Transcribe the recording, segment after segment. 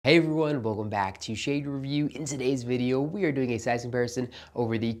Hey everyone, welcome back to Shade Review. In today's video, we are doing a size comparison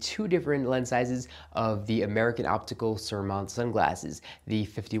over the two different lens sizes of the American Optical Sirmont sunglasses, the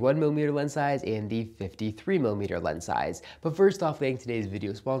 51mm lens size and the 53mm lens size. But first off, thank today's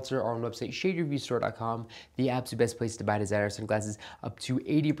video sponsor, our own website, shadereviewstore.com, the absolute best place to buy designer sunglasses, up to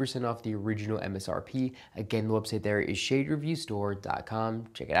 80% off the original MSRP. Again, the website there is shadereviewstore.com.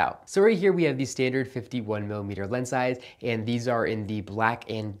 Check it out. So right here we have the standard 51mm lens size, and these are in the black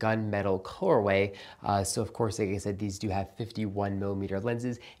and gunmetal colorway. So of course, like I said, these do have 51mm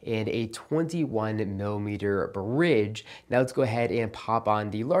lenses and a 21mm bridge. Now let's go ahead and pop on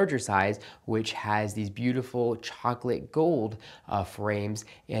the larger size, which has these beautiful chocolate gold frames,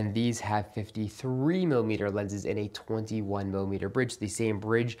 and these have 53mm lenses and a 21mm bridge, the same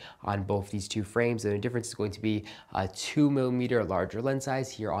bridge on both these two frames. And the difference is going to be a 2mm larger lens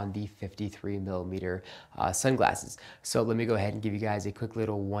size here on the 53mm sunglasses. So let me go ahead and give you guys a quick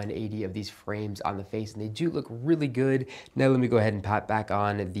little 180 of these frames on the face, and they do look really good. Now let me go ahead and pop back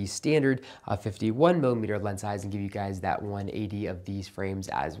on the standard 51mm lens size and give you guys that 180 of these frames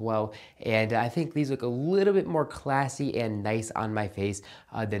as well. And I think these look a little bit more classy and nice on my face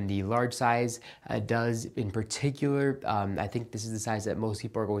than the large size does. In particular, I think this is the size that most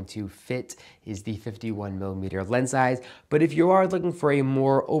people are going to fit, is the 51mm lens size. But if you are looking for a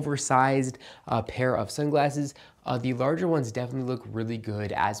more oversized pair of sunglasses, the larger ones definitely look really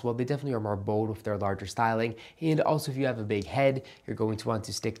good as well. They definitely are more bold with their larger styling. And also if you have a big head, you're going to want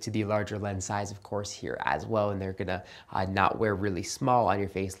to stick to the larger lens size, of course, here as well. And they're gonna not wear really small on your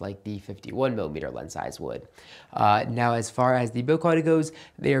face like the 51mm lens size would. Now, as far as the build quality goes,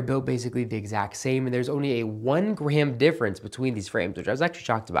 they are built basically the exact same. And there's only a 1 gram difference between these frames, which I was actually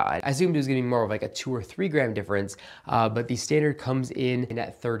shocked about. I assumed it was gonna be more of like a 2 or 3 gram difference, but the standard comes in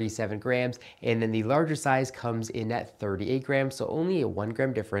at 37 grams, and then the larger size comes in at 38 grams, so only a 1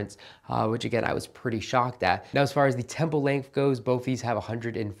 gram difference, which again, I was pretty shocked at. Now, as far as the temple length goes, both these have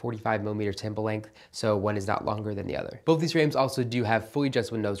 145mm temple length, so one is not longer than the other. Both these frames also do have fully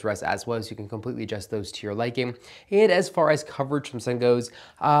adjustable nose rests as well, so you can completely adjust those to your liking. And as far as coverage from sun goes,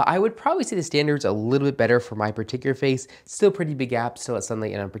 I would probably say the standard's a little bit better for my particular face. Still pretty big gap, still at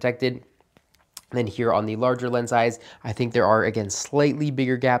sunlight and unprotected. Then here on the larger lens size, I think there are, again, slightly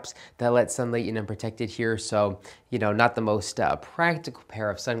bigger gaps that let sunlight in unprotected here. So, you know, not the most practical pair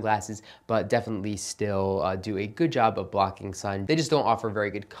of sunglasses, but definitely still do a good job of blocking sun. They just don't offer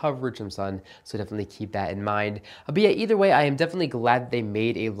very good coverage from sun, so definitely keep that in mind. But yeah, either way, I am definitely glad that they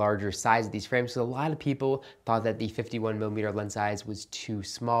made a larger size of these frames. So a lot of people thought that the 51mm lens size was too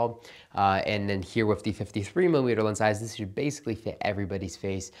small. And then here with the 53mm lens size, this should basically fit everybody's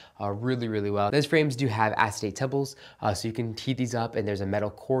face really, really well. Those frames do have acetate temples, so you can heat these up, and there's a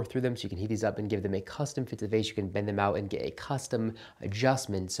metal core through them, so you can heat these up and give them a custom fit to the face. You can bend them out and get a custom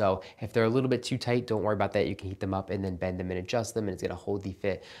adjustment. So if they're a little bit too tight, don't worry about that. You can heat them up and then bend them and adjust them, and it's gonna hold the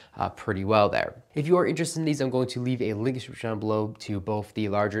fit pretty well there. If you are interested in these, I'm going to leave a link in the description down below to both the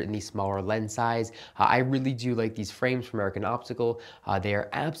larger and the smaller lens size. I really do like these frames from American Optical. They are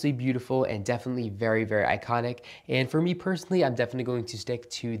absolutely beautiful and definitely very, very iconic. And for me personally, I'm definitely going to stick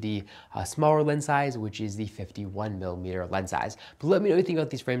to the smaller lens size, which is the 51mm lens size. But let me know what you think about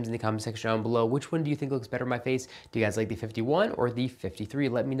these frames in the comment section down below. Which one do you think looks better on my face? Do you guys like the 51 or the 53?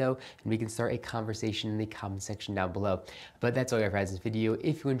 Let me know, and we can start a conversation in the comment section down below. But that's all I have for this video.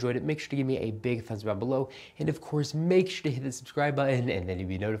 If you enjoyed it, make sure to give me a big thumbs up down below. And of course, make sure to hit the subscribe button, and then you'll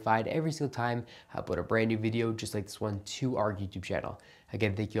be notified every single time I upload a brand new video just like this one to our YouTube channel.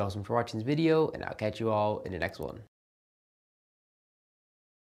 Again, thank you all so much for watching this video, and I'll catch you all in the next one.